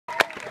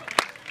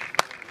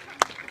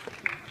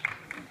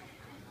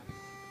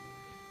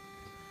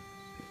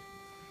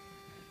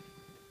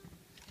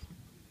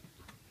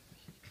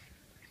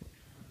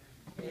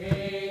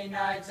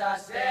nights I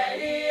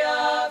stay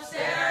up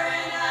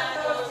staring at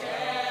those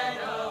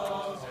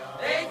candles.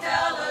 They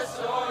tell the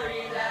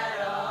story that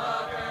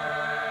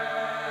occurred.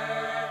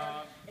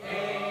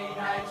 8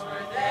 nights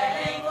we're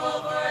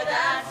thankful for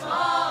that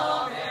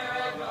small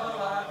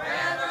miracle. Our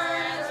prayers were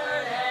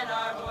answered and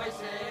our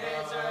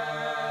voices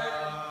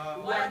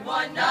heard. When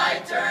one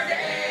night turned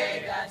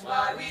 8, that's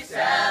why we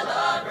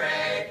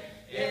celebrate.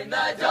 In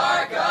the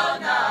dark of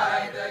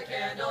night, the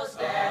candles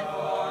stand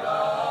for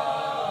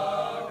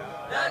love.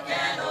 The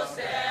candles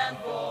stand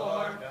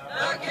for,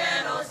 the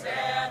candles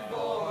stand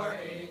for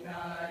 8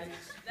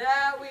 nights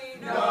that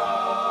we know.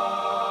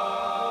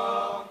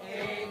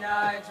 8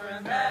 nights,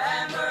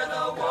 remember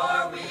the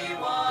war we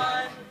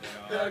won.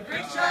 The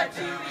Greeks tried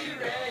to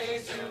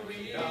erase who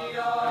we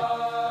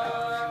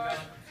are.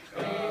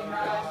 8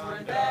 nights,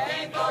 we're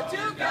thankful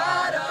to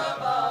God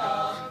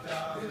above,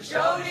 who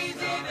showed He's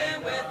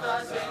even with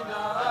us in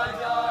the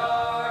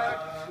dark.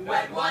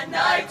 When one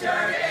night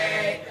turned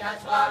 8,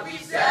 that's why we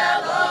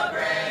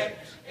celebrate.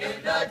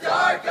 In the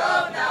dark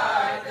of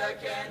night, the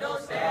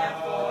candles stand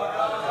for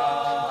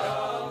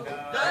love.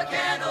 The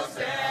candles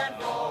stand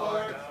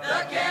for,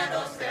 the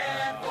candles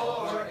stand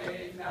for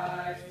 8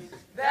 nights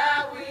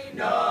that we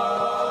know.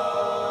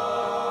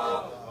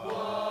 Whoa,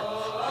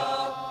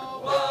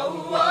 whoa,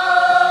 whoa,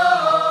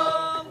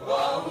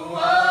 whoa,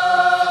 whoa,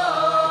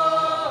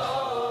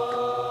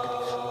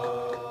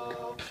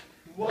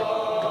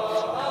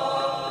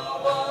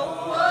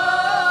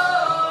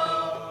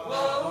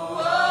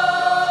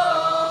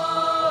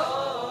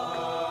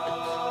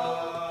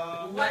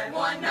 When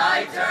one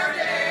night turned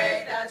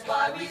 8, that's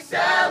why we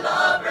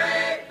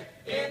celebrate.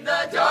 In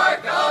the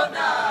dark of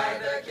night,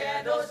 the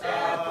candles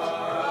stand for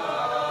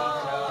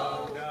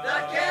love.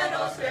 The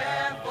candles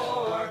stand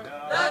for,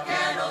 the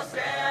candles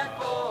stand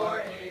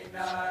for 8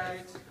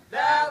 nights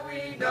that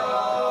we know.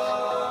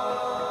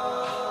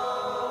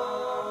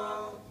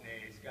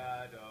 Neis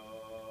Gado.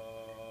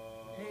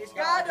 Neis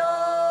Gado.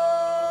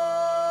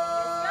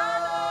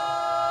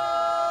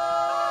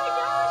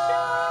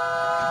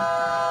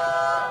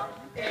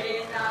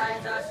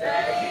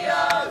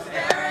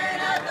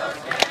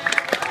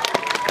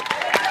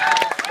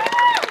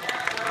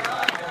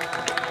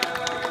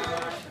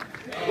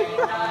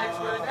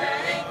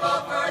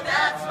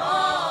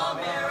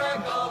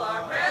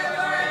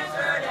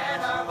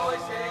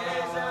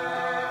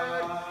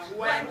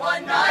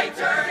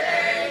 Turn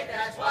 8,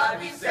 that's why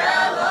we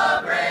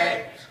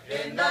celebrate.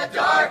 In the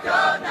dark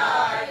of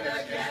night,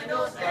 the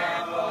candles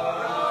stand for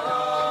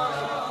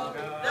love.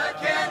 The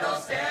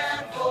candles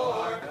stand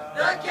for,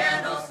 the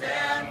candles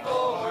stand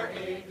for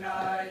 8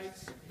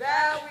 nights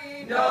that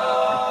we know.